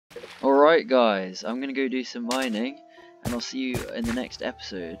Alright guys, I'm gonna go do some mining, and I'll see you in the next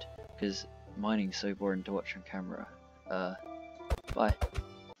episode, because mining's so boring to watch on camera. Bye.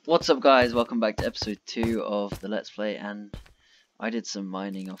 What's up guys, welcome back to episode 2 of the Let's Play, and I did some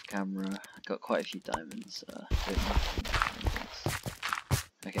mining off camera. I got quite a few diamonds,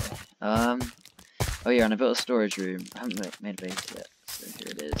 Okay, oh yeah, and I built a storage room. I haven't made a base yet, so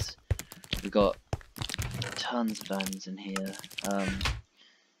here it is. We got tons of diamonds in here.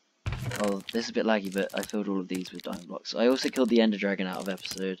 Well, this is a bit laggy, but I filled all of these with diamond blocks. I also killed the ender dragon out of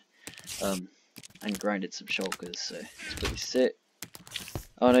episode, and grinded some shulkers, so it's pretty sick.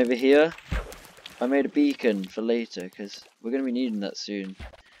 Oh, and over here, I made a beacon for later, because we're going to be needing that soon.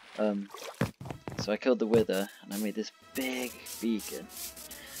 So I killed the wither, and I made this big beacon.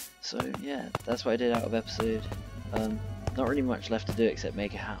 So yeah, that's what I did out of episode. Not really much left to do except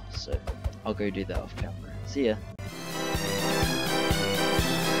make a house, so I'll go do that off camera. See ya!